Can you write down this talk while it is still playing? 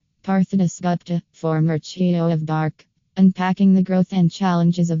Partho Dasgupta, former CEO of BARC. Unpacking the growth and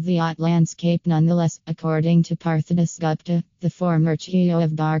challenges of the yacht landscape nonetheless. According to Partho Dasgupta, the former CEO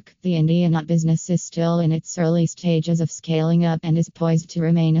of BARC, the Indian yacht business is still in its early stages of scaling up and is poised to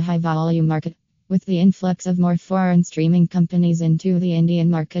remain a high-volume market. With the influx of more foreign streaming companies into the Indian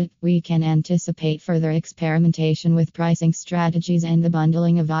market, we can anticipate further experimentation with pricing strategies and the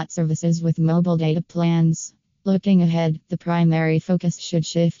bundling of yacht services with mobile data plans. Looking ahead, the primary focus should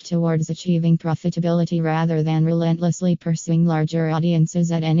shift towards achieving profitability rather than relentlessly pursuing larger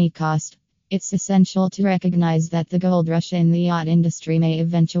audiences at any cost. It's essential to recognize that the gold rush in the yacht industry may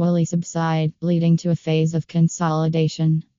eventually subside, leading to a phase of consolidation.